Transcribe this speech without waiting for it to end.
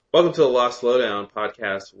Welcome to the Lost Slowdown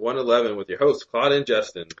podcast 111 with your hosts, Claude and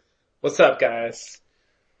Justin. What's up, guys?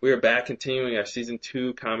 We are back continuing our season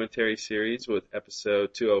 2 commentary series with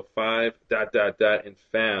episode 205, ... and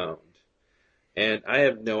Found. And I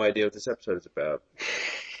have no idea what this episode is about.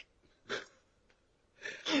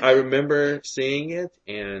 I remember seeing it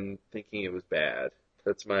and thinking it was bad.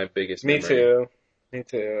 That's my biggest memory. Me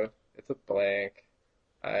too. It's a blank.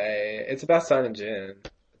 It's about Sun and Jin.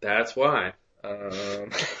 That's why.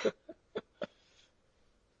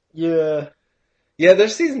 Yeah, their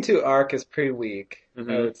season 2 arc is pretty weak, Mm-hmm.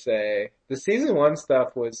 I would say. The season 1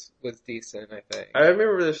 stuff was decent, I think. I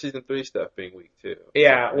remember the season 3 stuff being weak too.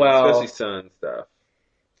 Yeah, well... Especially Sun stuff.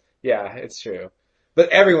 Yeah, it's true. But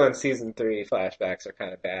everyone's season 3 flashbacks are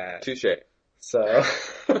kind of bad. Touche. So...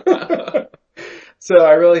 So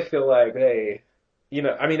I really feel like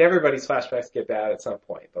everybody's flashbacks get bad at some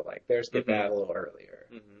point, but like theirs get bad a little earlier.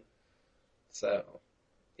 Mm-hmm. So,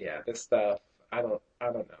 yeah, this stuff, I don't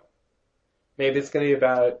know. Maybe it's gonna be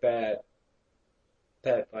about that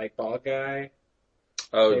like bald guy.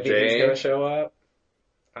 Oh, Maybe Jay? he's gonna show up.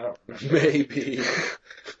 I don't remember. Maybe.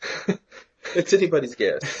 It's anybody's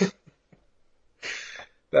guess.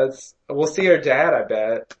 We'll see her dad, I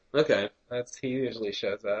bet. Okay. He usually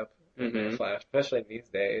shows up in Mm-hmm. Flash, especially these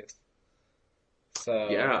days. So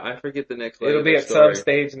Yeah, I forget the next leg it'll of be their at story. some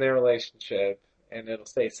stage in their relationship, and it'll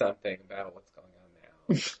say something about what's going on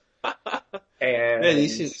now. And Man,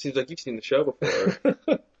 seems like you've seen the show before.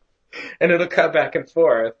 and it'll cut back and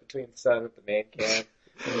forth between Sun at the main camp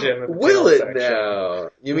and Jim at the Will jail it section, now?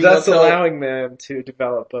 You mean thus allowing them to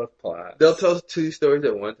develop both plots. they'll tell 2 stories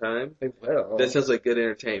at one time? They will. That sounds like good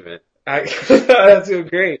entertainment. That's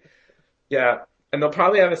great. Yeah. And they'll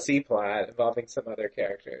probably have a C plot involving some other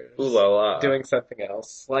characters. Ooh la la. Doing something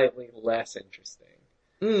else slightly less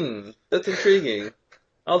interesting. That's intriguing.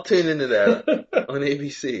 I'll tune into that on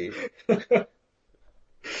ABC.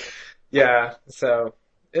 Yeah, so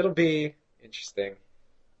it'll be interesting.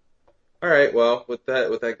 All right, well, with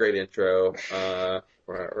that great intro,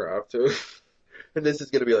 we're off to, and this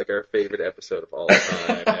is going to be like our favorite episode of all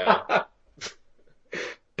time now.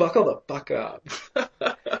 Buckle the fuck up.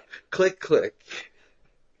 Click, click.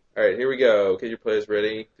 All right, here we go. Get your players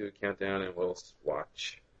ready. Do a countdown, and we'll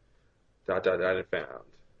watch. ... and Found. All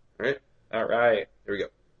right? All right. Here we go.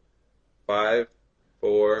 5,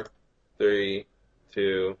 4, 3,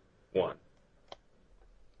 2, 1.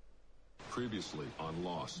 Previously on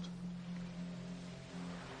Lost.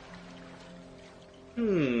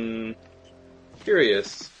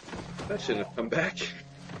 Curious. That shouldn't have come back.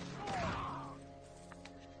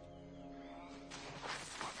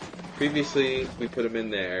 Previously, we put him in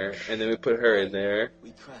there, and then we put her in there,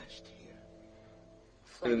 We crashed here.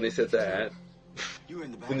 and then they said that, You were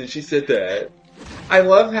in the back. and then she said that. I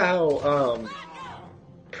love how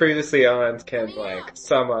previously ons can like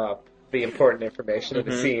sum up the important information of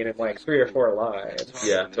the scene in like 3 or 4 lines.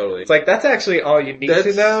 Yeah, totally. It's like that's actually all you need That's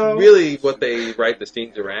to know. really what they write the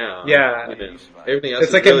scenes around. Yeah. You know, everything else It's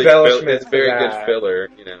is like really embellishment it's very for good that. filler,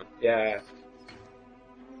 you know. Yeah.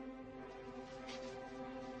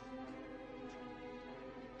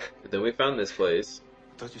 But then we found this place.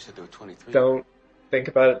 I thought you said there were 23. Don't think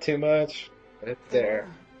about it too much. It's there.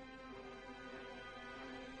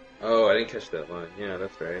 Oh, I didn't catch that line. Yeah,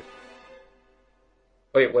 that's right.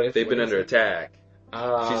 Wait, what if They've been what under is it? attack.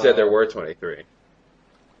 She said there were 23.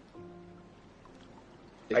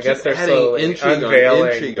 They I guess keep they're adding slowly intrigue unveiling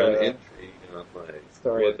on intrigue on the intrigue. You know, like,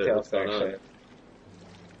 story of the tail what's going on. section.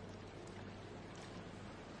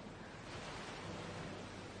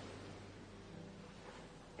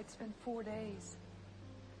 It's been 4 days.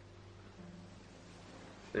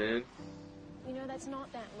 Then, You know, that's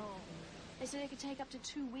not that long. They said it could take up to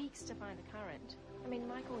 2 weeks to find the current. I mean,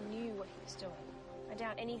 Michael knew what he was doing. I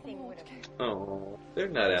doubt anything would have... oh, they're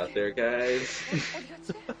not out there, guys. 어디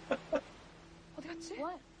갔지? 어디 갔지?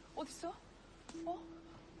 What? 어딨어?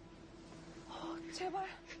 제발.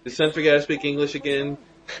 Did Sun forget how to speak English again?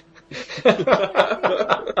 It's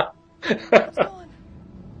gone.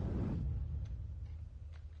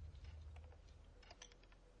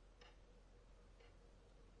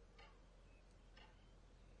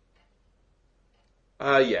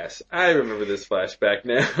 Yes, I remember this flashback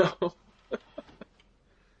now.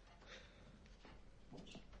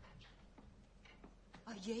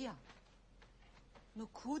 아, 얘야. 너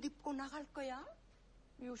그 옷 입고 나갈 거야?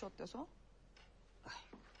 이 옷이 어때서?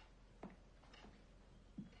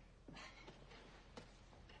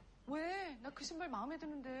 왜? 나 그 신발 마음에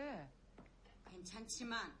드는데.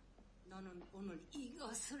 괜찮지만 너는 오늘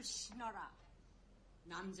이것을 신어라.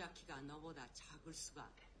 남자 키가 너보다 작을 수가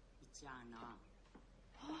있지 않아.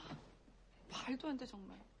 말도 안 돼,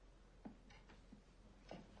 정말.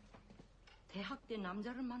 대학 때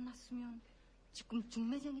남자를 만났으면 지금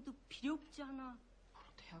중매쟁이도 필요 없지 않아.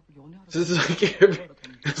 대학을 연애하러 This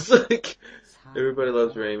is like everybody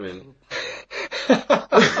loves Raymond.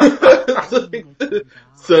 It's like the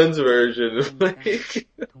son's version of like,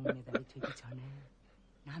 동메달이 되기 전에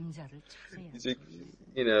남자를 it's 찾아야지. like,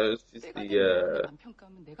 you know, she's 때가 the 되면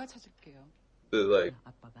남편감은 내가 찾을게요. the like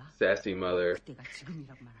아빠가 sassy mother. 그때가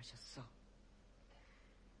지금이라고만 하셨어.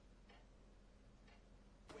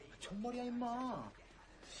 정말이야 임마.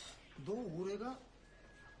 너 올해가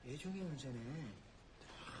예정의 운세네.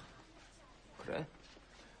 그래?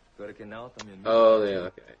 그렇게 나왔다면. Oh yeah,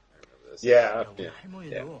 okay. I remember this. Yeah. Yeah.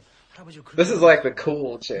 할머니도 할아버지를 This is like the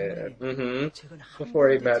cool Chad Mm-hmm. before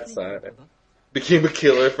he met Simon. Became a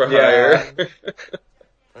killer for Yeah. hire.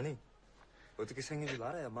 아니, 어떻게 생긴 줄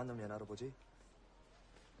알아야 만나면 알아보지.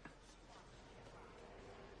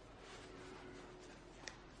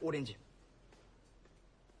 오렌지.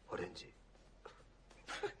 오렌지.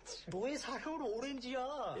 너의 사랑으로 오렌지야.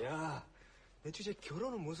 야, 내 주제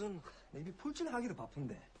결혼은 무슨 내 이미 풀칠하기도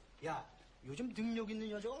바쁜데. 야, 요즘 능력 있는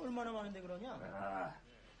여자가 얼마나 많은데 그러냐? 아,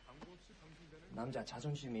 남자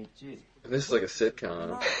자존심이 있지. This is like a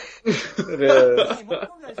sitcom. It is.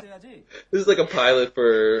 목표가 있어야지. This is like a pilot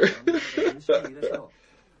for 열심히 일해서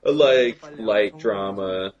a like light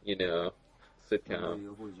drama, you know, sitcom.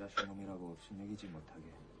 여보 이 자식 놈이라고 숨기지 못하게.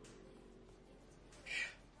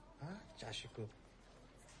 아, 자식 그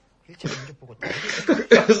일체 면접 보고 다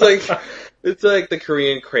It's like the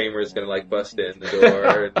Korean Kramer's gonna like bust in the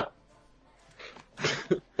door and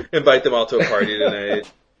invite them all to a party tonight.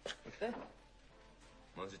 어때?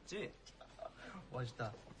 멋있지?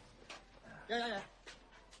 멋있다. 야야야,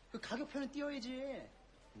 그 가격표는 띄워야지.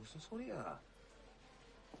 무슨 소리야?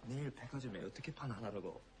 내일 백화점에 어떻게 판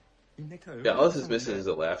하나라고? 이 넥타이 Yeah, all this is missing is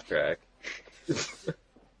a laugh track.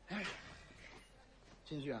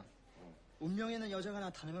 진수야, 운명에는 여자가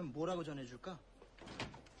나타나면 뭐라고 전해줄까?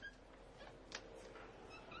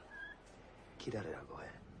 기다리라고 해.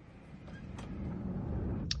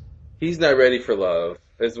 He's not ready for love,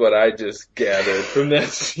 is what I just gathered from that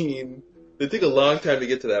scene. It took a long time to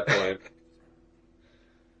get to that point.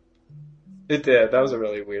 It did. That was a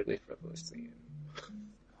really weirdly frivolous scene.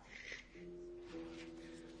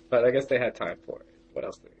 But I guess they had time for it. What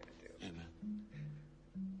else are they going to do? Hey, man.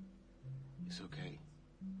 It's okay.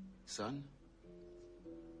 Son,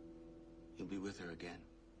 you'll be with her again.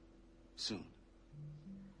 Soon.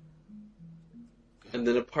 And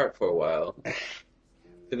then apart for a while.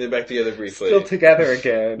 And then back together briefly. Still together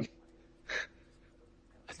again.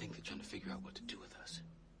 I think they're trying to figure out what to do with us.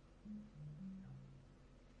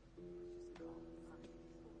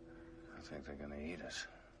 I think they're gonna eat us.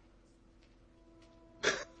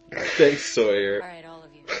 Thanks, Sawyer. All right, all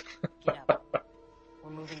of you, get up. We're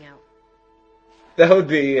moving out. That would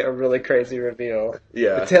be a really crazy reveal.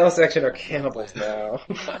 Yeah. The tail section are cannibals now.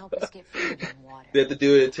 You're gonna help us get food and water. They have to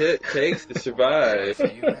do what it takes to survive.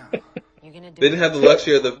 You now. You're gonna do They didn't have the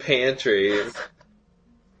luxury of the pantry.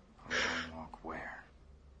 Walk where?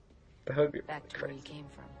 That would be back really to where you crazy. came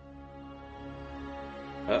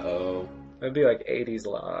from. Uh-oh. That'd be like 80s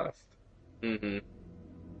Lost. Mm-hmm.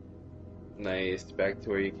 Nice. Back to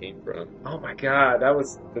where you came from. Oh my god, that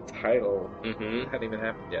was the title. Mm-hmm. It hadn't even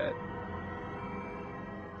happened yet.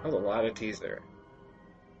 That was a lot of teaser.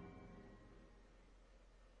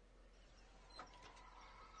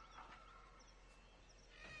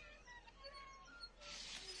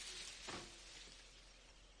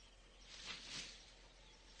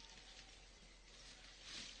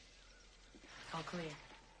 All clear.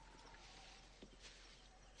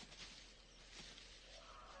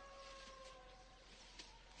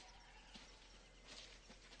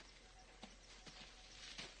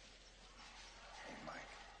 Hey, Mike.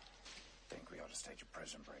 Think we ought to stage a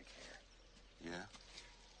prison break here. Yeah?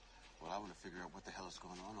 Well, I want to figure out what the hell is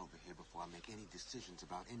going on over here before I make any decisions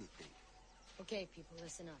about anything. Okay, people,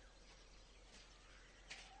 listen up.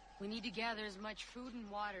 We need to gather as much food and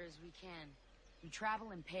water as we can. We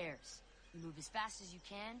travel in pairs. You move as fast as you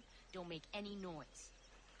can. Don't make any noise.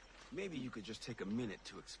 Maybe you could just take a minute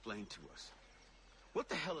to explain to us. What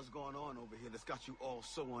the hell is going on over here that's got you all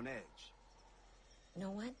so on edge? You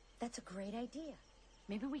know what? That's a great idea.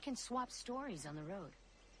 Maybe we can swap stories on the road.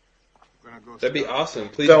 We're gonna go That'd be awesome.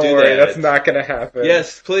 Please Don't do worry, that. that's not gonna happen.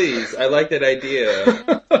 Yes, please. I like that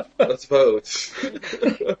idea. Let's vote. See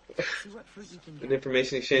what fruit you can An get.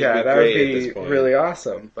 information exchange Yeah, would be that would great at be this point. really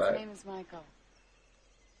awesome, but name is Michael.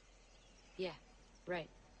 Yeah, right.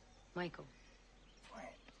 Michael. Wait,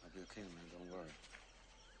 I'll be okay, man. Don't worry.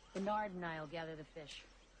 Bernard and I'll gather the fish.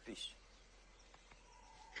 Fish.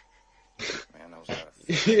 Man knows how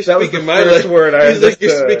to You're That was speaking the my first word I He's like,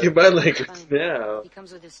 you're understood. speaking my language now. He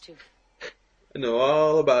comes with us too. I know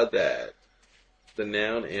all about that. The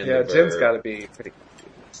noun and Yeah, the Jin's verb. got to be pretty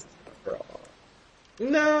confused overall.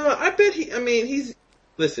 No, I bet he's...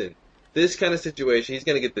 Listen, this kind of situation, he's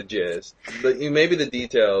going to get the gist. But maybe the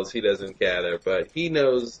details, he doesn't gather, but he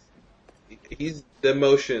knows... The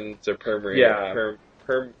emotions are permeating. Yeah.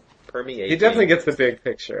 Permeating. He definitely gets the big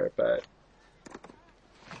picture, but...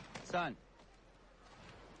 Son.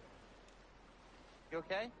 You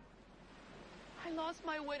okay? I lost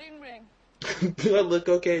my wedding ring. Do I look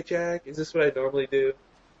okay, Jack? Is this what I normally do?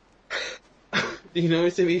 Do you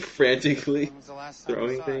notice me frantically When was the last time you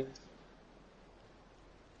throwing saw it? things?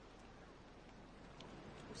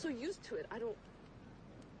 I'm so used to it. I don't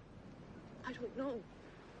know.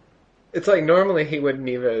 It's like normally he wouldn't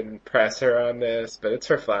even press her on this, but it's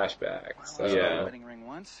her flashback. So. I lost Yeah. my wedding ring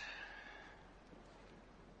once.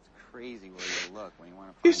 It's crazy where you look when you want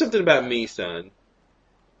to. Here's something about me, son.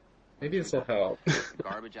 Maybe this will help.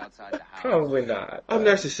 Garbage outside the house. Probably not. I'm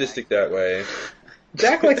narcissistic that way.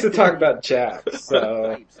 Jack likes to talk about Jack,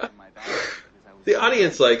 so... Pipes in my bag because I was The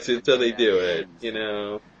audience likes it, so they do it, you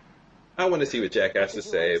know. I want to see what Jack has to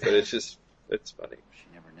say, but it's funny. She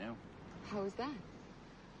never knew. How was that?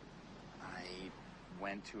 I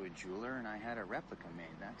went to a jeweler and I had a replica made.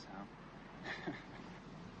 That's how.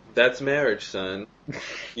 That's marriage, son.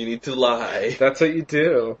 You need to lie. That's what you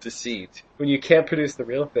do. Deceit. When you can't produce the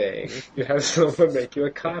real thing, you have someone make you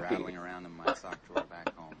a copy. Rattling around in my sock drawer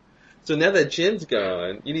back home. So now that Jin's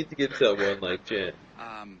gone, you need to get someone like Jin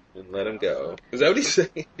and let him go. Is that what he's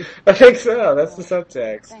saying? I think so. That's the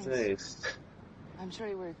subtext. Thanks. Nice. I'm sure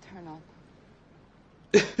you would turn up.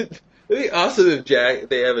 It'd be awesome if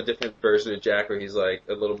they have a different version of Jack where he's like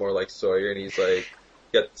a little more like Sawyer and he's like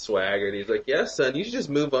got the swagger and he's like, yeah, son, you should just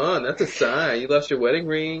move on. That's a sign. You lost your wedding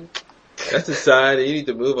ring. That's a sign that you need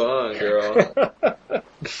to move on, girl.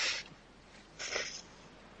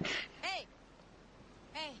 Hey!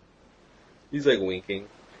 Hey! He's like winking.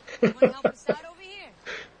 You want to help us out over here?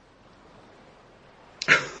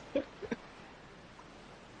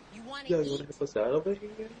 You want Yo, to you want eat? to help us out over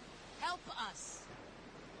here? Help us.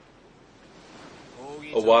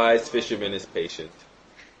 A wise fisherman is patient.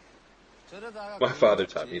 My father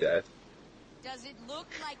taught me that. Does it look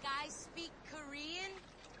like I speak Korean?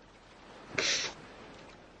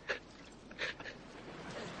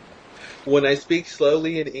 When I speak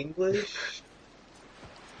slowly in English,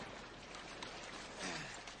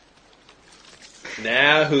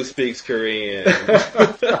 now who speaks Korean?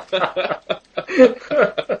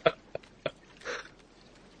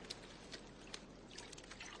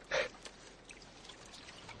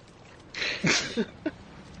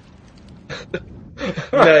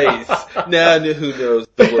 Nice. Now who knows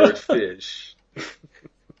the word fish?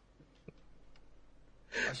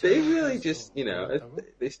 They really just,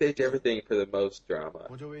 they stage everything for the most drama.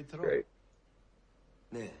 Great.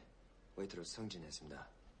 네, 웨이트로 승진했습니다.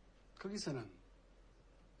 거기서는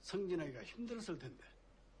승진하기가 힘들었을 텐데.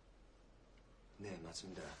 네,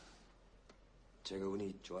 맞습니다. 제가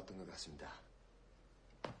운이 좋았던 것 같습니다.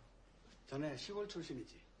 전에 시골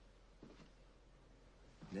출신이지.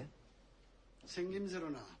 네?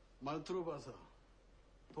 생김새로나 말투로 봐서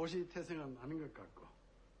도시 태생은 아닌 것 같고.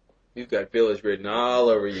 You've got village written all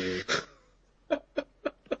over you.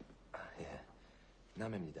 예,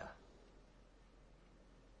 남해입니다.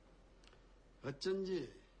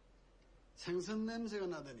 어쩐지 생선 냄새가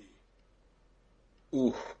나더니.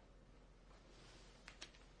 Ooh.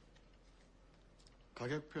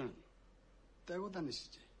 가격표는 떼고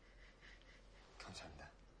다니시지. 감사합니다.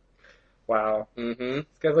 Wow. Mm-hmm. This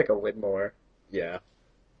guy's like a Widmore. Yeah.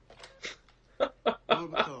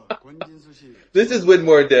 오늘부터 권진수 씨. This is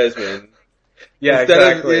Widmore Desmond. Yeah, instead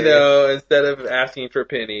exactly. of, instead of asking for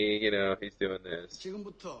Penny, he's doing this.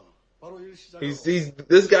 지금부터 바로 일 시작하고.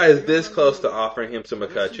 This guy is this close to offering him some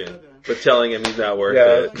McCutcheon, but telling him he's not worth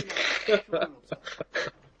it.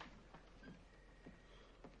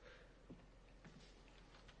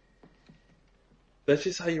 That's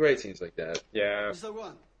just how you write scenes like that. Yeah.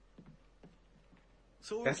 이사관.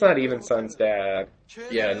 That's not even Son's dad.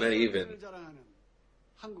 Yeah, not even.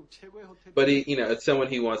 한국 최고의 호텔. But it's someone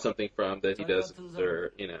he wants something from that he doesn't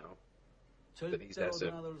deserve, that he has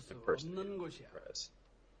to impersonate and impress.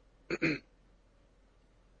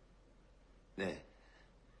 네,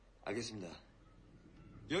 알겠습니다.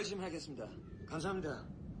 열심히 하겠습니다. 감사합니다.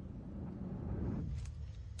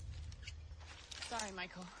 Sorry,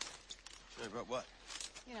 Michael. Sure, about what?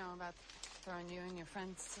 You know, about throwing you and your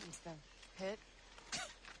friends into the pit.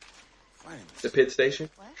 The pit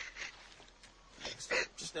station? What?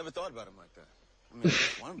 Just never thought about him like that. I mean,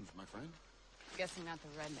 that's one of them, my friend. Guessing not the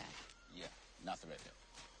redneck. Yeah, not the redneck.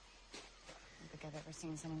 I don't think I've ever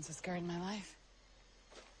seen someone so scared in my life.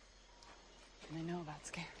 And I know about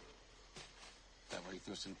scared. That why you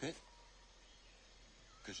threw us in the pit?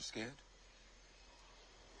 Because you're scared?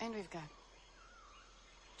 And we've got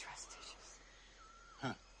trust issues.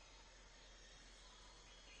 Huh.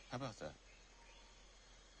 How about that?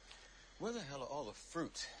 Where the hell are all the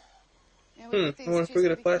fruit? Yeah, I want to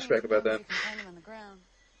forget a flashback about that. You can find them on the ground.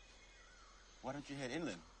 Why don't you head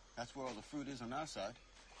inland? That's where all the fruit is on our side.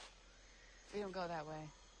 We don't go that way.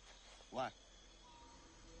 Why?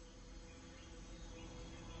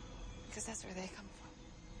 Because that's where they come from.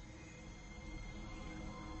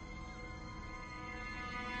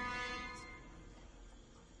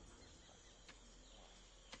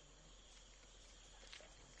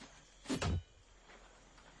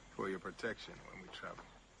 For your protection when we travel.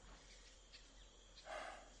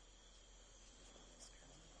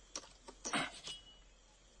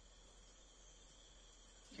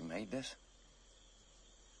 You made this?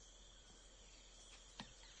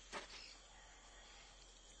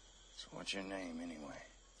 So what's your name, anyway?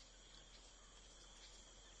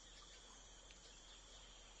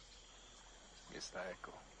 Mr.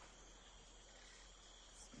 Echo.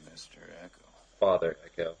 Mr. Echo. Father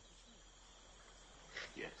Echo.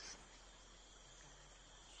 Yes.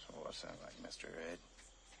 So what's that like, Mr. Ed?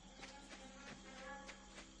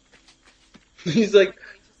 He's like,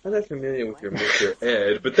 I'm not familiar with your Mr.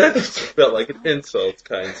 Ed, but that just felt like an insult,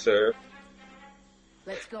 kind sir.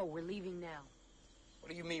 Let's go. We're leaving now. What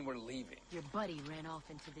do you mean we're leaving? Your buddy ran off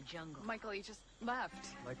into the jungle. Michael, he just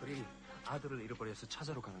left. 마이클이 아들을 잃어버려서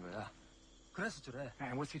찾아러 가는 거야. 그래서 저래.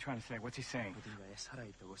 And what's he trying to say? What's he saying? 어딘가에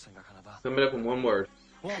살아있다고 생각하나 봐. Sum it up in one word.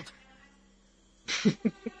 Walt.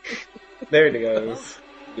 There it goes.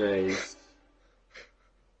 Nice.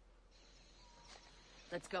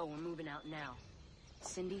 Let's go. We're moving out now.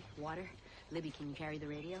 Cindy, Water, Libby, can you carry the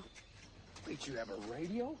radio? Wait, you have a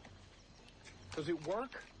radio? Does it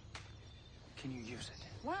work? Can you use it?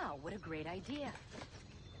 Wow, what a great idea.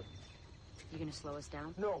 You gonna slow us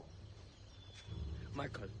down? No.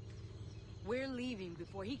 마이클. We're leaving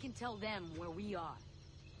before he can tell them where we are.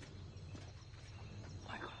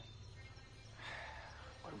 Michael.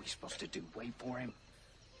 What are we supposed to do? Wait for him?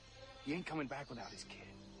 He ain't coming back without his kid.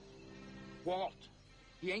 Walt.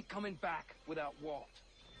 He ain't coming back without Walt.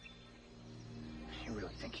 You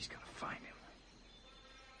really think he's gonna find him?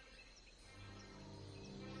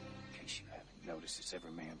 In case you haven't noticed, it's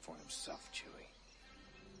every man for himself, Chewie.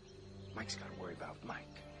 Mike's gotta worry about Mike.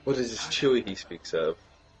 What is this Chewie he speaks of?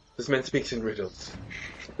 This man speaks in riddles.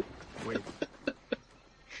 Wait.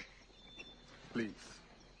 Please.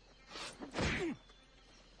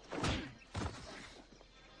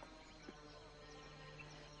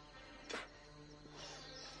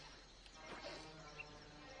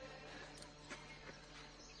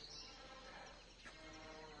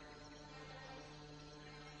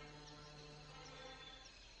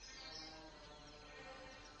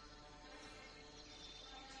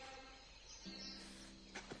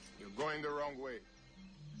 Going the wrong way.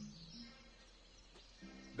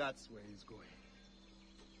 That's where he's going.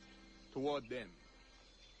 Toward them.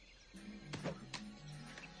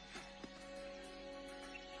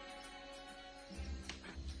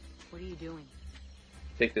 What are you doing?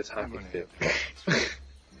 Take this hockey stick.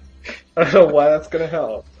 I don't know why that's gonna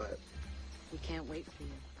help, but We can't wait for you.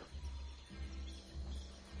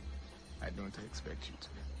 I don't expect you to.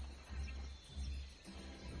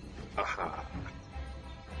 Aha.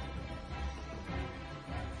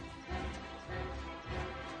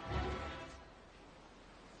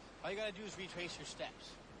 All you gotta do is retrace your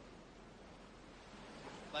steps.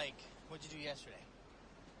 Like, what'd you do yesterday?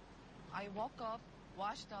 I woke up,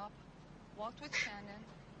 washed up, walked with Shannon.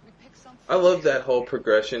 We picked some. I love that whole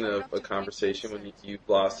progression of a conversation when you've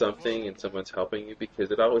lost something and someone's helping you,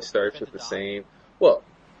 because it always starts with the same. Well,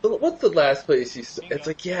 what's the last place you? It's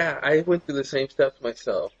like, yeah, I went through the same steps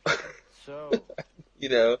myself. So, you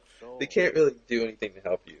know, they can't really do anything to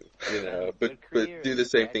help you. You know, but do the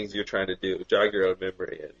same things you're trying to do. Jog your own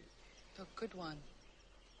memory, and A good one.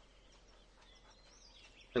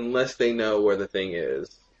 unless they know where the thing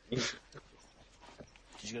is. did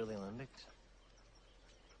you go to the Olympics?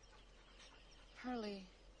 Hurley,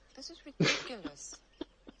 this is ridiculous.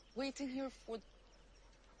 Waiting here for...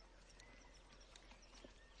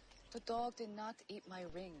 The dog did not eat my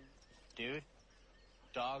ring. Dude,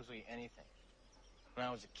 dogs will eat anything. When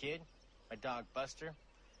I was a kid, my dog Buster,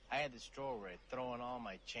 I had this drawer where I'd throw in all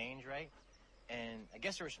my change, right? And I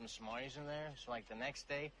guess there were some Smarties in there, so like the next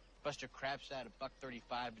day, Buster craps out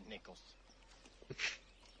 $1.35 nickels.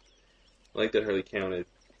 I like that Hurley counted.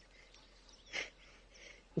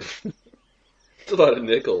 It's a lot of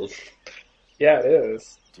nickels. Yeah, it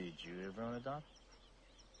is. Did you ever own a dog?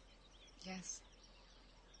 Yes.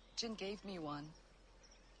 Jin gave me one.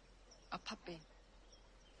 A puppy.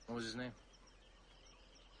 What was his name?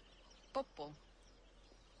 Popo.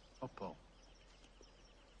 Popo.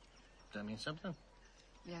 Does that mean something?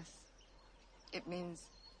 Yes. It means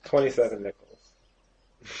 27 nickels.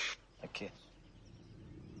 A kiss.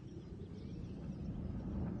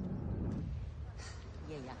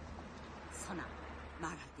 얘야, 선아,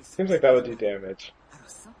 말할 때 Seems like that would do damage.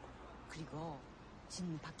 알았어? 그리고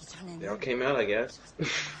진 받기 전에는 They all came out, I guess.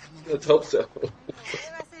 Let's hope so.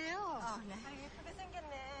 안녕하세요. 네. 예쁘게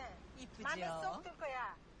생겼네. 마음에 쏙 들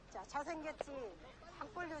거야. 자, 잘생겼지.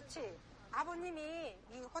 한꼴 좋지. 아버님이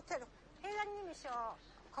이 호텔 회장님이셔.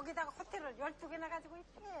 거기다가 호텔을 12개나 가지고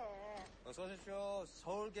있대. 어서 오십시오.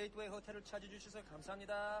 서울 게이트웨이 호텔을 찾아주셔서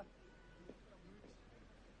감사합니다.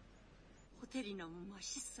 호텔이 너무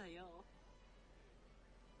멋있어요.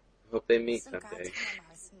 Hope they meet 무슨 someday. 가증한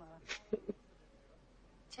말씀을.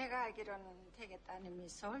 제가 알기로는 대개 따님이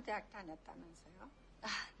서울대학 다녔다면서요? 아,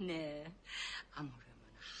 네. 아무려면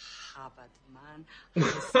하버드만.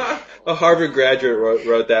 A Harvard graduate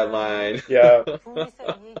wrote that line. Yeah.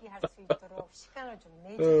 둘이서 얘기할 수 있도록 시간을 좀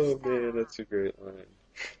Oh 내줍시다. man, that's a great line.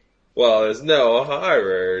 Well, there's no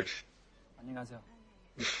Harvard. 안녕하세요.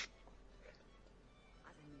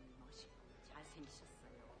 아드님이 멋있고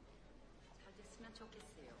잘생기셨어요. 잘 됐으면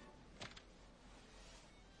좋겠어요.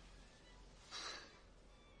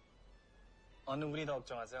 어느 분이 더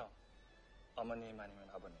걱정하세요? 어머님 아니면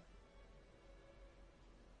아버님?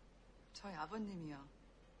 저희 아버님이요.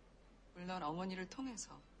 물론 어머니를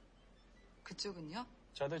통해서. 그쪽은요?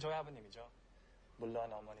 저도 저희 아버님이죠.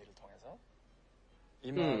 물론 어머니를 통해서.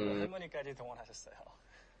 이모하고 할머니까지 동원하셨어요.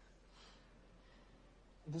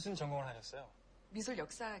 무슨 전공을 하셨어요? 미술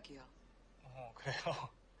역사학이요. 그래요.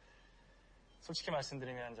 솔직히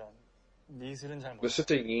말씀드리면 전 미술은 잘 They're 몰라요.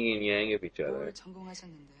 such a yin and yang of each other. 뭘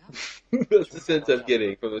전공하셨는데요? That's the sense I'm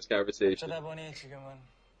getting from this conversation. 어쩌다 보니 지금은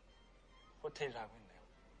호텔을 하고 있네요.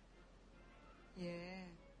 예.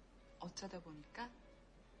 어쩌다 보니까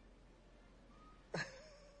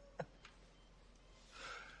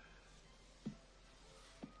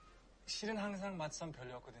실은 항상 맞선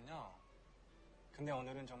별로였거든요. 근데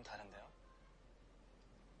오늘은 좀 다른데요.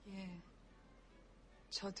 예.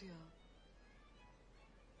 저도요.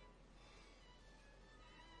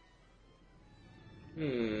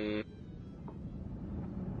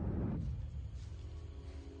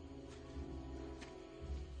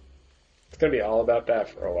 It's gonna be all about that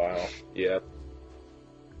for a while. Yep.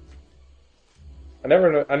 I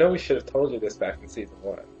know we should have told you this back in season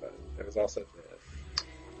 1, but it was also this.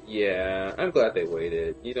 Yeah, I'm glad they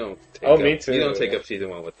waited. You don't. Take Oh, up, me too. You don't take up season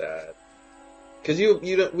 1 with that. Because you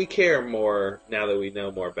don't. We care more now that we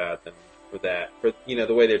know more about them for that. For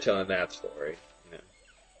the way they're telling that story.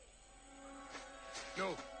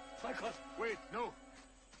 No. Michael, wait, no.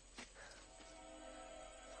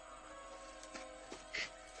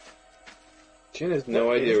 Jin has no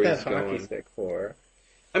What idea is where that he's hockey going. stick for?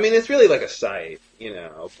 I mean, it's really like a sight,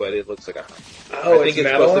 but it looks like a. Oh, I think it's it's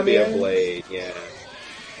metal supposed to on be the a end? blade, yeah.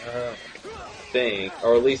 Oh. I think,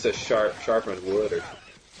 or at least a sharpened wood or.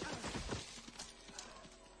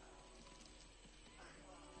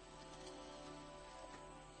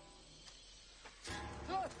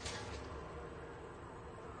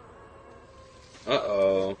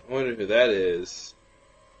 Uh-oh. I wonder who that is.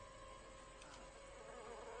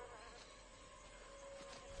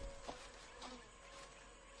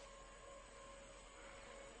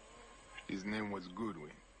 His name was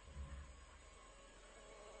Goodwin.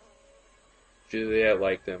 Juliet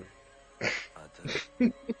liked him.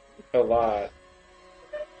 A lot.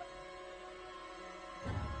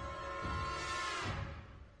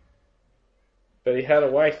 But he had a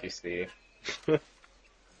wife, you see.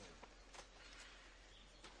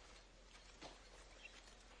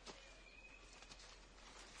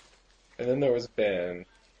 And then there was Ben.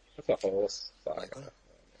 That's a whole saga.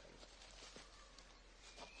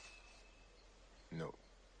 No.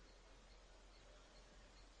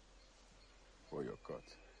 For your cut.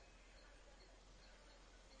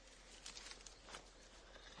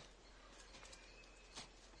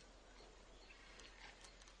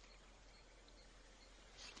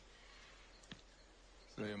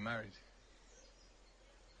 So you're married.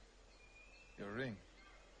 Your ring.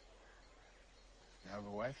 You have a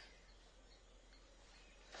wife?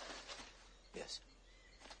 Yes.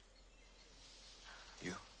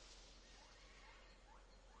 You?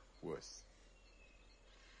 Worse.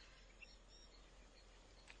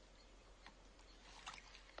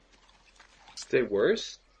 Say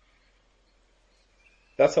worse?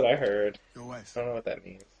 That's what I heard. Your wife. I don't know what that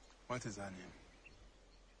means. What is her name?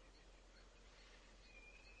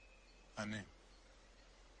 Her name?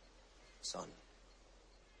 Son.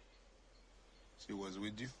 She was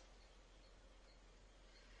with you?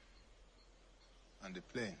 On the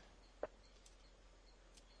plane?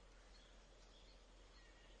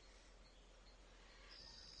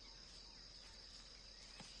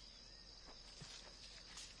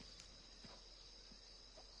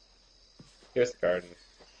 Here's the garden.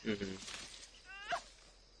 Mm-hmm.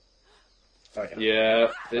 Oh,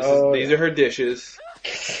 Yeah, these are her dishes.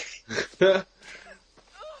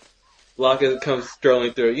 Locke comes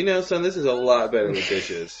strolling through. You know, son, this is a lot better with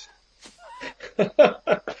dishes.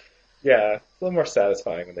 Yeah, a little more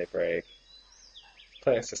satisfying when they break.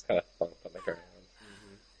 Plants just kind of thump on the ground.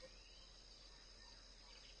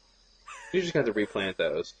 You just got to replant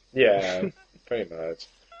those. Yeah, pretty much.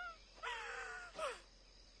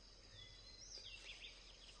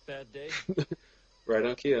 Bad day. Right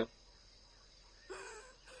on cue.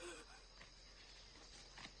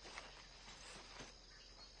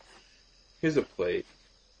 Here's a plate.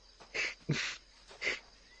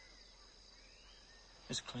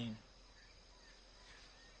 It's clean.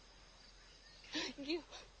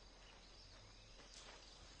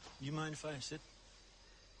 You mind if I sit?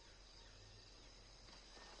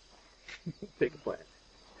 Take a plant.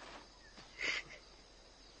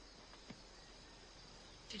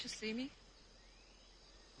 Did you see me?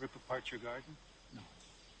 Rip apart your garden? No.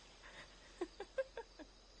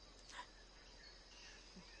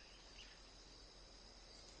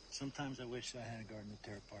 Sometimes I wish I had a garden to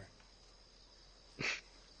tear apart.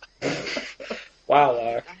 Wow,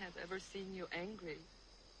 Locke. I have ever seen you angry.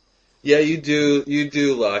 Yeah, you do,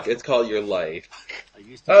 Locke. It's called your life. I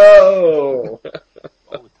used to Oh!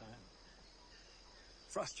 all the time.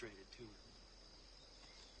 Frustrated, too.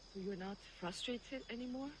 You're not frustrated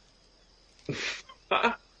anymore?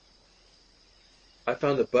 I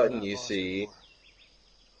found a button, you see.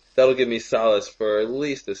 That'll give me solace for at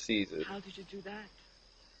least a season. How did you do that?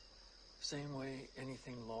 Same way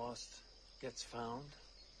anything lost gets found.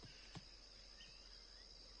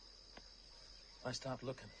 I stopped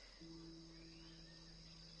looking.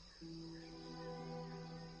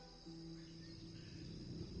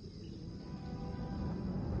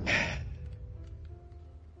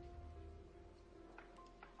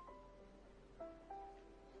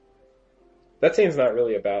 That scene's not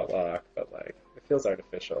really about Locke, but like it feels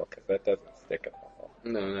artificial because that doesn't stick at all.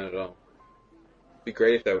 No, not at all. It'd be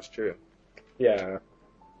great if that was true. Yeah.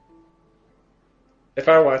 If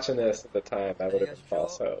I were watching this at the time, I would have been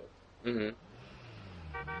false hope. Mm-hmm.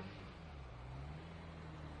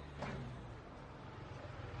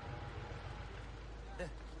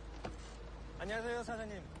 안녕하세요,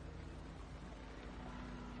 사장님.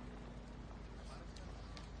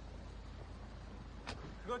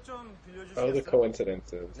 그것 좀 빌려주시겠어요? Oh, the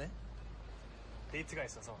coincidences. 네? 데이트가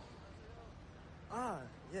있어서. 아,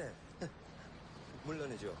 예.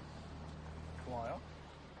 물론이죠. 고마워요.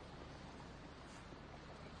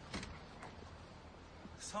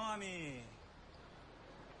 성함이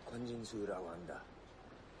권진수라고 한다.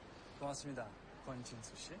 고맙습니다.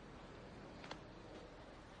 권진수 씨.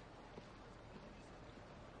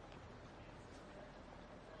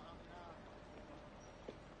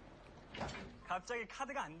 갑자기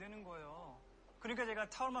카드가 안 되는 거예요. 그러니까 제가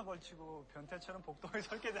타월만 걸치고 변태처럼 복도에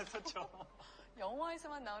설게 됐었죠.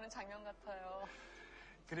 영화에서만 나오는 장면 같아요.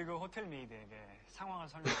 그리고 호텔 메이드에게 상황을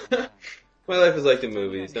설명하면 My life is like the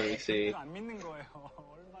movies, let me see. 안 믿는 거예요.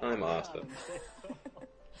 I'm awesome.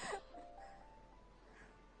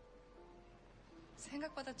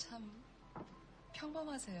 생각보다 참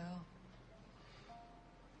평범하세요.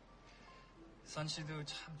 선 씨도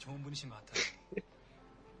참 좋은 분이신 것 같아요.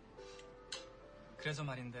 그래서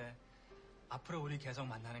말인데 앞으로 우리 계속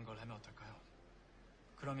만나는 걸 하면 어떨까요?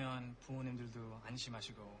 그러면 부모님들도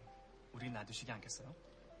안심하시고 우리 놔두시지 않겠어요?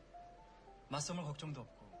 맞서물 걱정도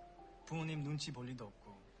없고 부모님 눈치 볼 일도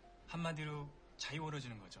없고 한마디로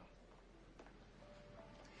자유로워지는 거죠.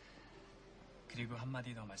 그리고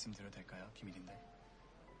한마디 더 말씀드려도 될까요? 비밀인데.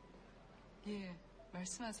 예,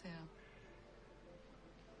 말씀하세요.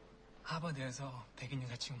 하버드에서 백인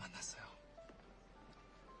여자친구 만났어요.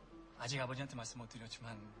 아직 아버지한테 말씀 못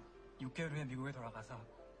드렸지만 6개월 후에 미국에 돌아가서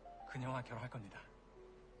그녀와 결혼할 겁니다.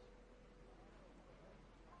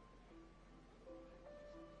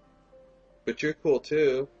 But you're cool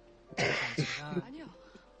too. 아니요.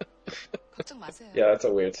 걱정 마세요. Yeah, that's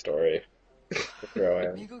a weird story to throw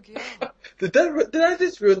in. 미국이요. Did I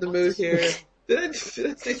just ruin the mood here? Did I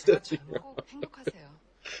say something wrong? 꼭 행복하세요.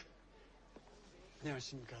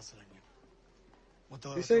 안녕하십니까, 사장님.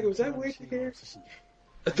 You said, was that waiting here?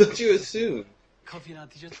 I thought you assumed. 커피나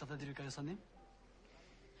디저트 사다 드릴까요, 손님?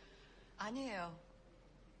 아니에요.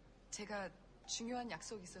 제가 중요한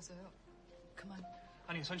약속 있어서요. 그만.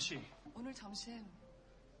 아니, 선 씨. 오늘 점심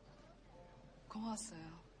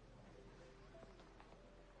고마웠어요.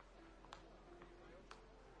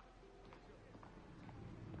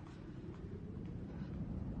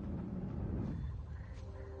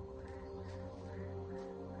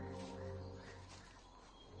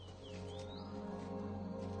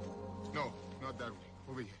 No, not that way.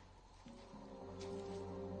 Over here.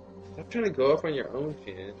 Stop trying to go off on your own,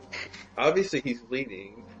 Chin. Obviously, he's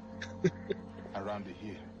leading. Around the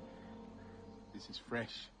hill. This is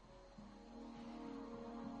fresh.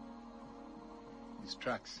 These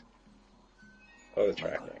tracks. Oh, the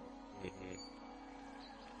tracking. Mm-hmm.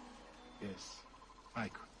 Yes,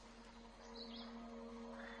 Michael.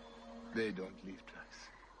 They don't leave tracks.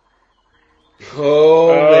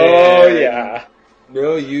 Oh, man. Yeah.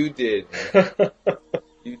 No, you didn't.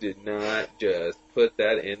 You did not just put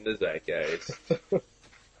that in the zeitgeist.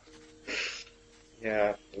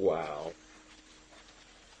 Yeah. Wow.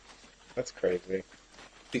 That's crazy.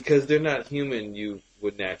 Because they're not human, you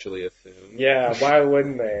would naturally assume. Yeah, why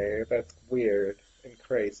wouldn't they? That's weird and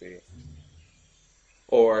crazy.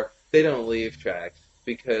 Or they don't leave tracks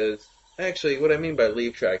because, actually, what I mean by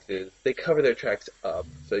leave tracks is they cover their tracks up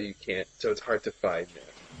so you can't, so it's hard to find them.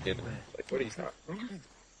 You know, like, what are you talking about?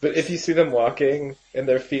 But if you see them walking and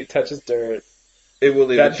their feet touches dirt, it will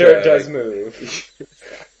leave that a dirt track. does move.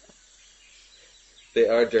 They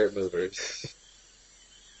are dirt movers.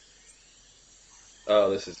 Oh,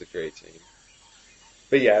 this is a great scene.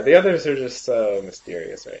 But yeah, the others are just so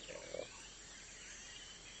mysterious right now.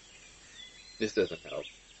 This doesn't help.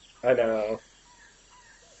 I know.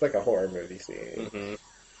 It's like a horror movie scene. Mm-hmm.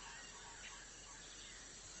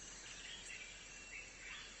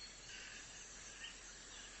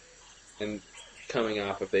 And coming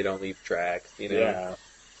off if they don't leave tracks, you know? Yeah.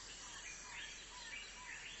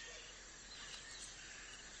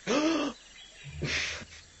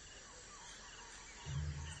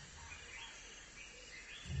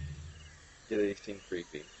 Yeah, they seem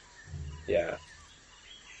creepy. Yeah.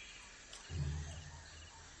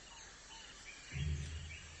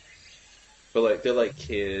 But like, they're like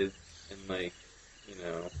kids, and like, you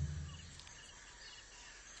know,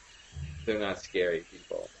 they're not scary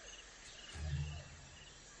people.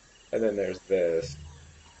 And then there's this.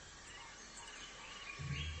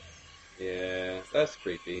 Yeah, that's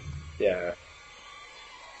creepy. Yeah.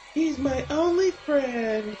 He's my only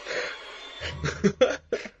friend. I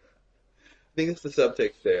think it's the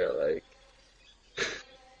subtext there, like,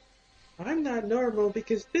 I'm not normal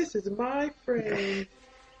because this is my friend.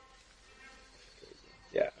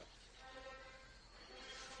 Yeah.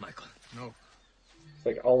 Michael. No. It's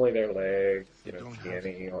like only their legs, you know, don't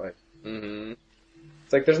skinny, like. Mm-hmm.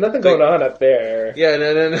 It's like there's nothing going on up there. Yeah,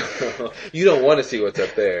 no. You don't want to see what's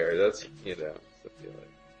up there. That's, you know, that's the feeling.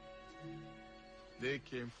 They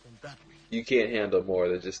came from that way. You can't handle more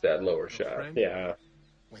than just that lower shot. Friend Yeah.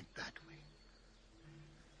 went that way.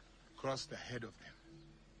 Crossed ahead of them.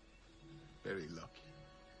 Very lucky.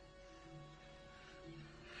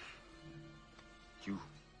 You.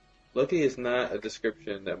 Lucky is not a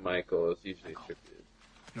description that Michael is usually attributed.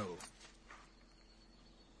 No.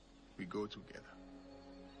 We go together.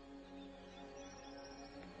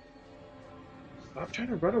 Stop trying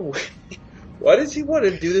to run away. Why does he want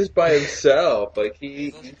to do this by himself? Like,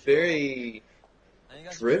 he's very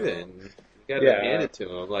driven. You gotta hand it to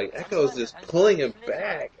him. Like, Echo's just pulling him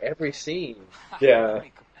back every scene. Yeah.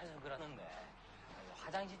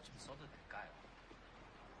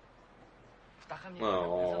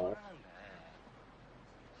 Aww.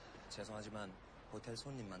 죄송하지만 호텔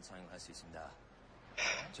손님만 사용할 수 있습니다.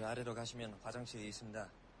 저 아래로 가시면 화장실이 있습니다.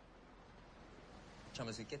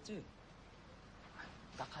 참을 수 있겠지?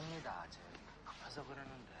 부탁합니다. 제 급해서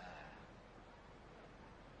그러는데.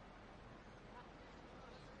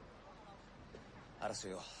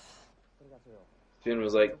 알았어요. Jin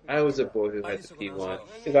was like, I was a boy who had to pee once.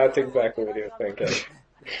 That's exactly what he was thinking.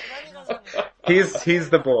 He's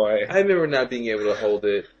the boy. I remember not being able to hold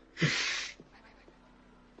it.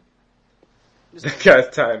 This guy's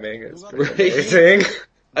timing is pretty amazing.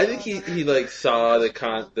 I think he like saw the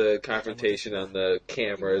confrontation on the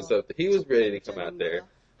camera, so he was ready to come out there.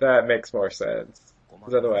 That makes more sense.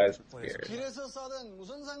 Because otherwise it's weird. 길에서 싸든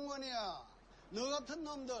무슨 상관이야? 너 같은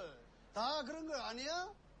놈들 다 그런 거 아니야?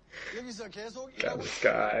 여기서 계속 God, 일하고 this 있어.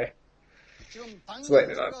 guy. 지금 He's 당장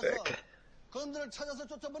letting it on 들어가서 thick. 건들을 찾아서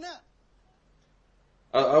쫓아보내.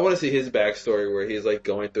 I want to see his backstory where he's like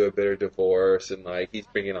going through a bitter divorce and like he's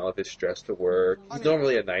bringing all of his stress to work. He's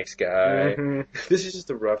normally a nice guy. Mhm. This is just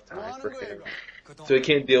a rough time for him, so he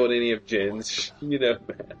can't deal with any of Jin's, mess.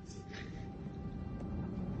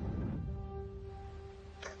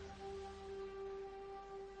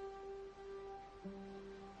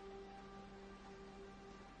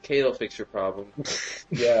 Kate'll fix your problem.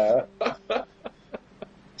 Yeah.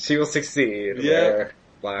 She will succeed where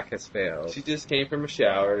Black has failed. She just came from a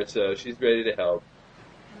shower, so she's ready to help.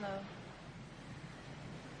 Hello.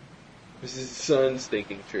 This is Sun's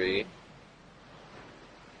thinking tree.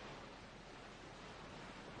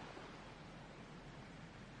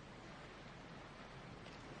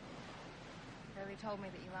 Barry told me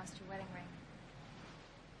that you lost your wedding ring.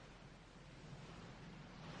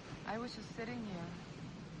 I was just sitting here,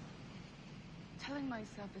 telling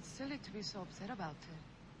myself it's silly to be so upset about it.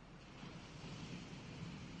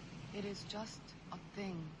 It is just a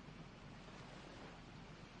thing.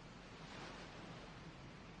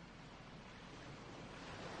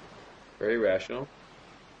 Very rational.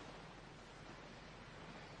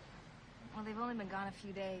 Well, they've only been gone a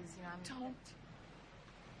few days, Don't.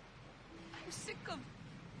 I'm sick of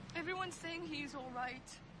everyone saying he's all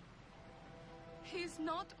right. He's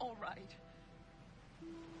not all right.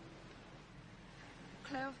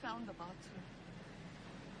 Claire found the bottle.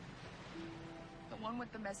 The one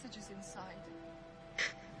with the messages inside.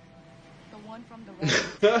 The one from the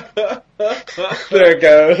right. There it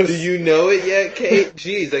goes. Do you know it yet, Kate?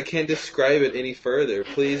 Jeez, I can't describe it any further.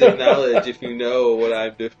 Please acknowledge if you know what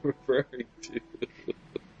I'm referring to.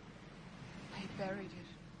 I buried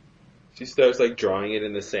it. She starts like drawing it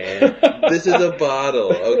in the sand. This is a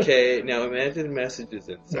bottle, okay? Now imagine messages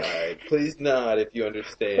inside. Please nod if you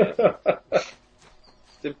understand.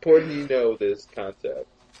 It's important you know this concept.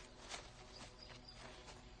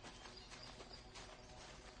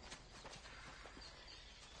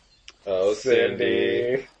 Oh,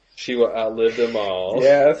 Cindy. She will outlive them all.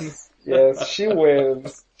 Yes, she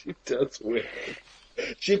wins. She does win.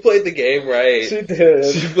 She played the game right. She did.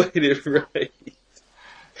 She played it right.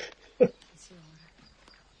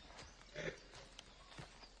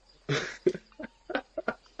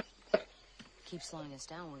 Keep slowing us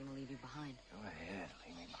down, we're gonna leave you behind. Go ahead,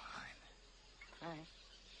 leave me behind. All right.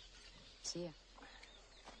 See ya.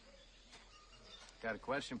 Got a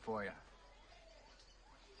question for you.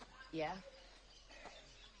 Yeah?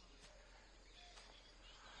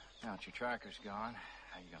 Now that your tracker's gone,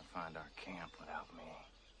 how you gonna find our camp without me?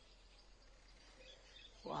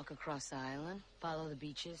 Walk across the island, follow the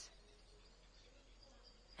beaches.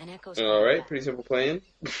 And Echo's Alright, pretty simple plan.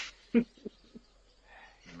 You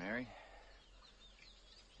married?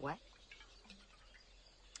 What?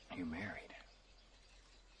 You married?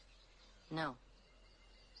 No.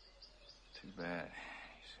 Too bad.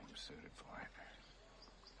 You seem suited for it.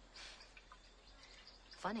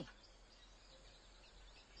 Funny.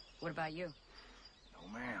 What about you? No,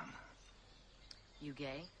 ma'am. You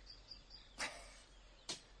gay?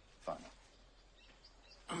 Funny.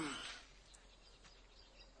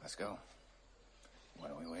 Let's go.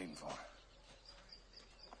 What are we waiting for?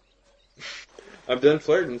 I'm done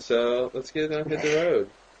flirting, so let's get on hit the road.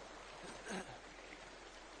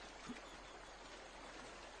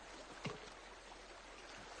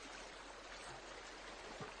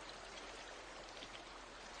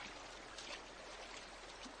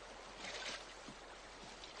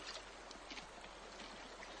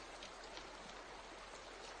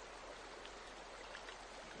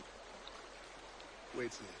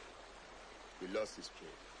 Wait here. We lost this plane.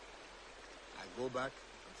 I go back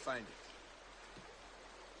and find it.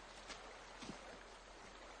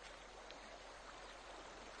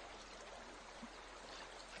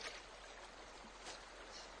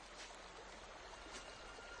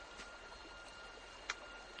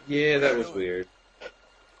 Yeah, that was weird.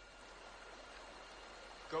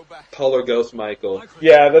 Go back. Taller Ghost Michael.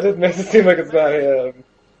 Yeah, that just makes it seem like it's not him.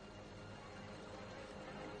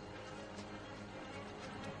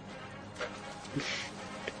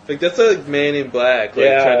 Like, that's a Man in Black, like,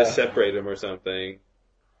 Yeah. trying to separate him or something.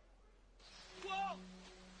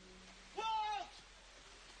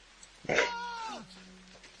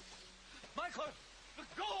 Michael,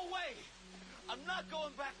 go away! I'm not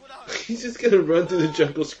going back without He's just gonna run through the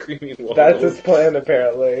jungle screaming Walt. That's his plan,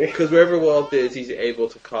 apparently. Because wherever Walt is, he's able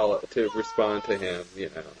to call it, to respond to him, you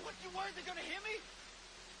know.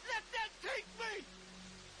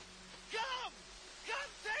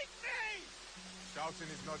 Shouting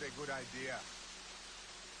is not a good idea.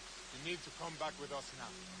 You need to come back with us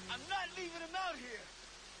now. I'm not leaving him out here.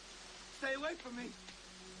 Stay away from me.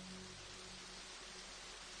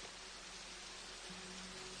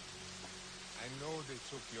 I know they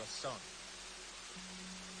took your son.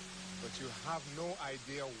 But you have no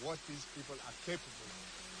idea what these people are capable of.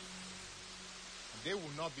 And they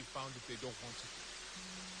will not be found if they don't want to.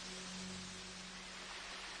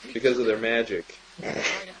 Because of their magic. Right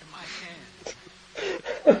out of my hand.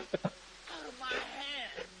 Out of my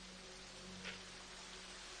hand.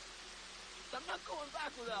 I'm not going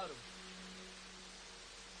back without him.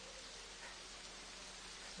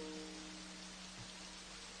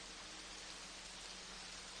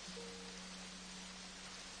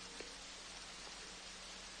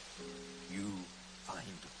 You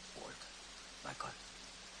find Walt, Michael.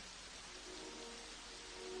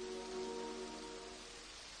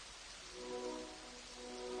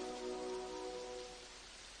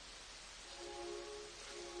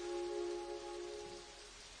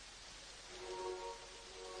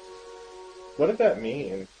 What did that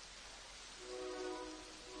mean?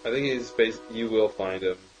 I think he's basically, you will find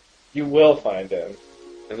him. You will find him.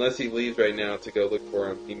 Unless he leaves right now to go look for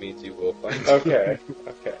him, he means you will find him. Okay,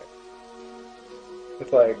 okay.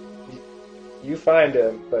 It's like, you find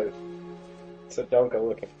him, but, so don't go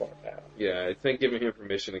looking for him now. Yeah, I think giving him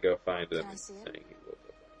permission to go find him Can I is see it? saying he will go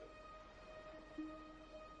find him.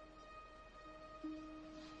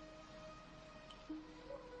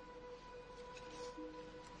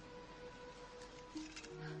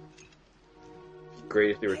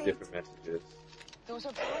 Great if there were different messages. Those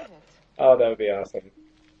are private. Oh, that would be awesome.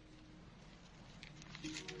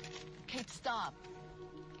 Kate, stop.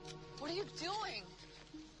 What are you doing?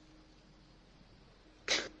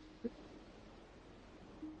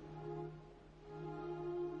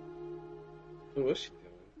 What was she doing?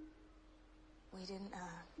 We didn't,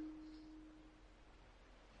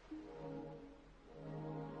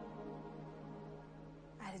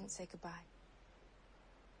 I didn't say goodbye.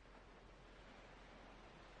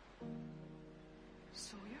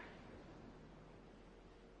 Sawyer?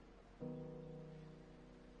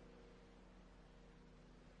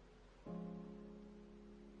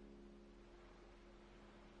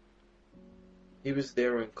 He was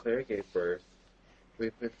there when Claire gave birth.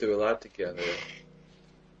 We've been through a lot together.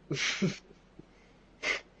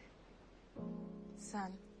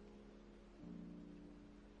 Son.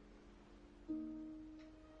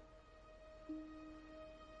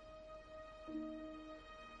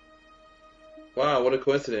 Wow, what a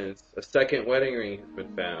coincidence. A second wedding ring has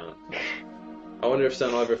been found. I wonder if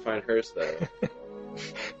Son will ever find hers, though.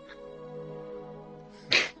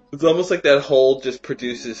 It's almost like that hole just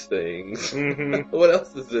produces things. Mm-hmm. What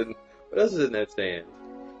else is in that sand?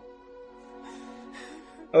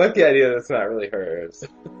 I like the idea that it's not really hers.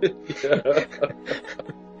 Yeah.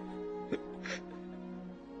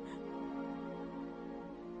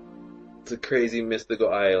 It's a crazy mystical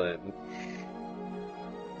island.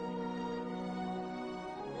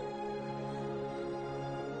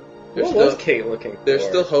 What was Kate looking for? There's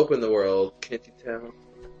still hope in the world, can't you tell?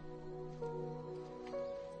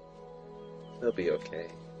 They'll be okay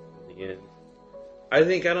in the end. I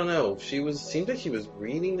don't know. Seemed like she was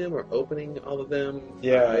reading them or opening all of them.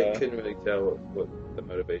 Yeah. I couldn't really tell what the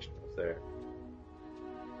motivation was there.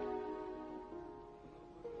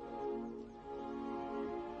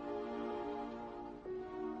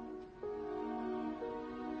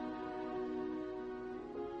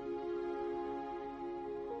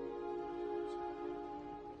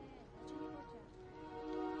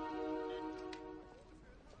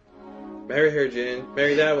 Marry her, Jen.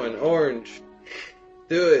 Marry that one. Orange.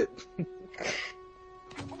 Do it.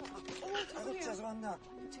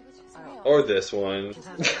 Or this one.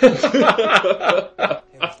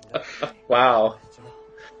 Wow.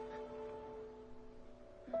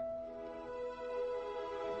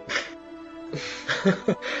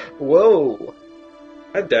 Whoa.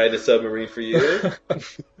 I'd die in a submarine for you.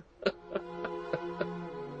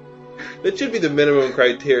 That should be the minimum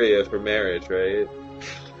criteria for marriage, right?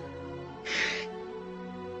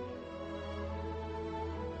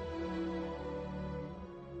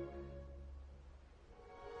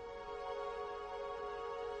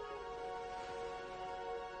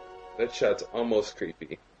 That shot's almost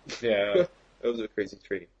creepy. Yeah. That was a crazy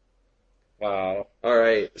tree. Wow.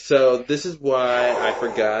 Alright, so this is why I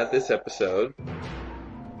forgot this episode.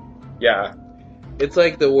 Yeah. It's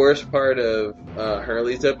like the worst part of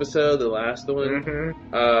Hurley's episode, the last one.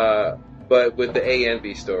 Mm-hmm. But with the A and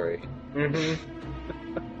B story. Mm-hmm.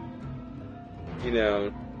 You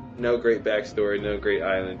know, no great backstory, no great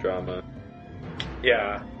island drama.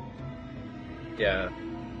 Yeah. Yeah.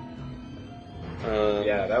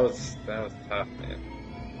 Yeah, that was tough, man.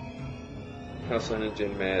 Hustling and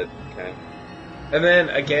Jin mad, okay. And then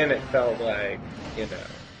again, it felt like, you know,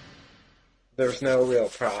 there's no real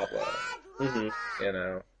problem. Mm-hmm. You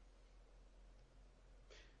know?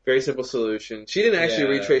 Very simple solution. She didn't actually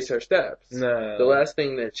retrace her steps. No. The last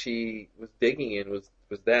thing that she was digging in was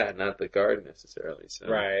that, not the garden necessarily. So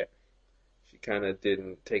Right. She kind of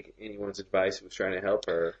didn't take anyone's advice who was trying to help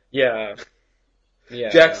her. Yeah. Yeah.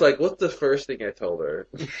 Jack's like, what's the first thing I told her?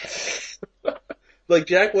 Like,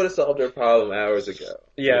 Jack would have solved her problem hours ago.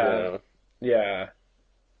 Yeah. You know? Yeah.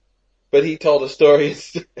 But he told a story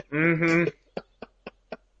instead. Mm-hmm.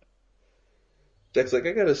 Jack's like,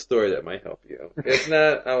 I got a story that might help you. If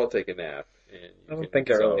not, I will take a nap. And I don't think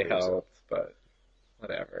it really helps, but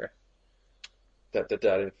whatever. ...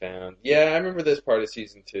 and found. Yeah, I remember this part of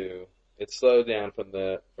season 2. It slowed down from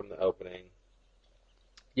the opening.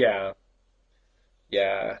 Yeah.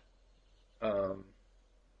 Yeah.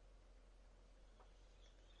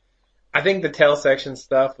 I think the tail section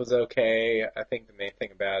stuff was okay. I think the main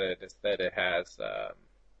thing about it is that it has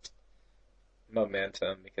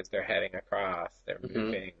momentum because they're heading across, they're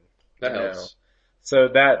moving. That you know. helps. So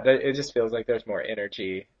that it just feels like there's more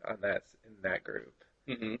energy on in that group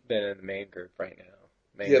Mm-hmm. than in the main group right now.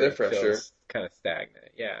 Main Yeah, they're group fresher. feels kind of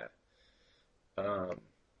stagnant. Yeah.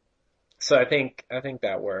 So I think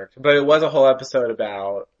that worked, but it was a whole episode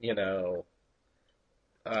about, you know,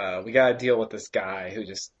 we got to deal with this guy who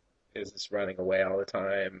just is just running away all the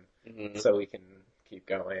time, so we can keep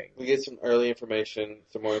going. We get some early information,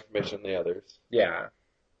 some more information on the others. Yeah.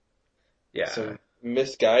 Yeah. Some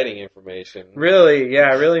misguiding information.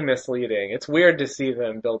 Really misleading. It's weird to see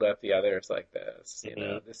them build up the others like this. You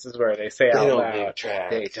know, this is where they say They out don't loud, leave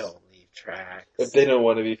tracks. they don't leave tracks. If they don't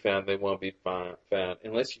want to be found, they won't be found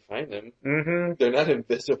unless you find them. Mm-hmm. They're not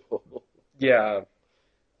invisible. Yeah.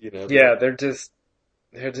 You know. Yeah, they're just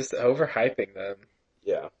overhyping them.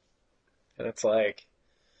 Yeah. And it's like,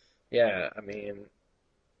 yeah, I mean,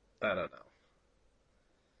 I don't know.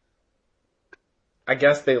 I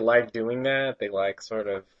guess they like doing that. They like sort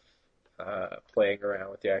of playing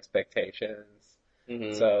around with your expectations.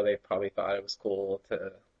 Mm-hmm. So they probably thought it was cool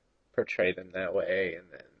to portray them that way, and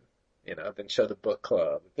then, you know, then show the book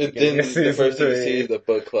club. And then the first thing you see is the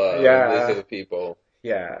book club. Yeah. These are the people.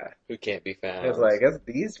 Yeah. Who can't be found. It's like, it's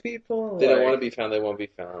these people? They don't want to be found, they won't be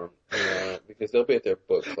found. You know, because they'll be at their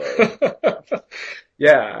book club.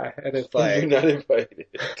 Yeah. And it's like, you're not invited.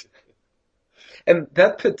 And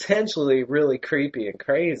that's potentially really creepy and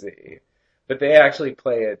crazy. But they actually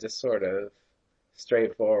play it just sort of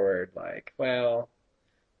straightforward, like, well,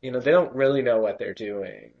 you know, they don't really know what they're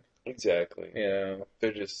doing. Exactly. You know?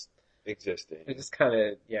 They're just existing. They're just kind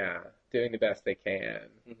of, doing the best they can.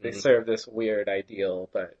 Mm-hmm. They serve this weird ideal,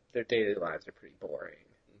 but their daily lives are pretty boring.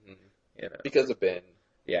 Mm-hmm. You know? Because of Ben.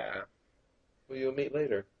 Yeah. Who you'll meet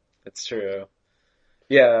later. It's true.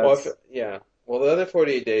 Yeah. Well, the other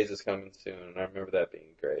 48 Days is coming soon, and I remember that being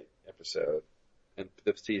a great episode. And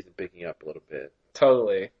the season picking up a little bit.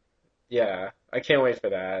 Totally. Yeah. I can't wait for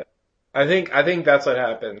that. I think that's what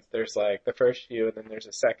happens. There's like the first few, and then there's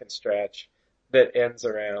a second stretch that ends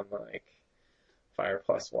around like Fire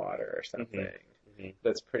Plus Water or something. Mm-hmm.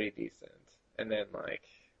 That's pretty decent. And then like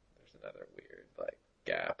there's another weird like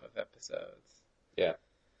gap of episodes. Yeah.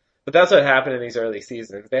 But that's what happened in these early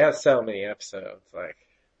seasons. They have so many episodes. Like,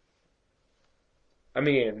 I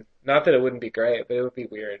mean, not that it wouldn't be great, but it would be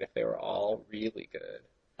weird if they were all really good.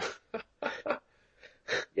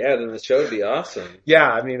 Yeah, then the show would be awesome. Yeah,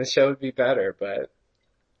 I mean, the show would be better, but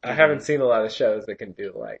I haven't seen a lot of shows that can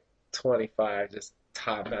do like 25 just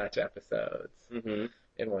top-notch episodes in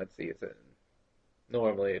one season.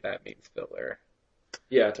 Normally that means filler.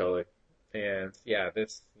 Yeah, totally. And yeah,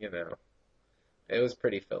 this, you know, it was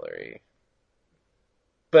pretty fillery.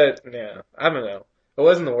 But yeah, I don't know. It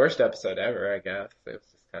wasn't the worst episode ever, I guess. It was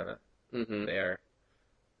just kind of there.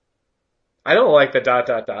 I don't like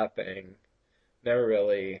the ... thing. Never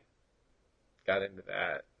really got into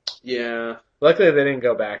that. Yeah. Luckily they didn't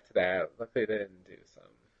go back to that. Luckily they didn't do some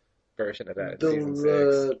version of that in season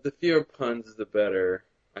 6. The fewer puns, the better,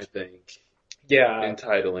 I think. Yeah. In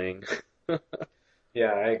titling.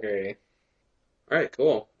 Yeah, I agree. Alright,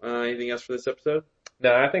 cool. Anything else for this episode?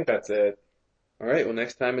 No, I think that's it. Alright, well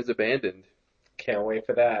next time is Abandoned. Can't wait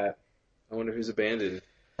for that. I wonder who's abandoned.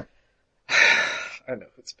 I know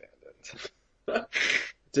who's abandoned.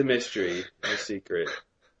 It's a mystery, a secret.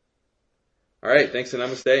 Alright, thanks and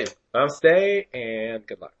namaste. Namaste, and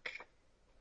good luck.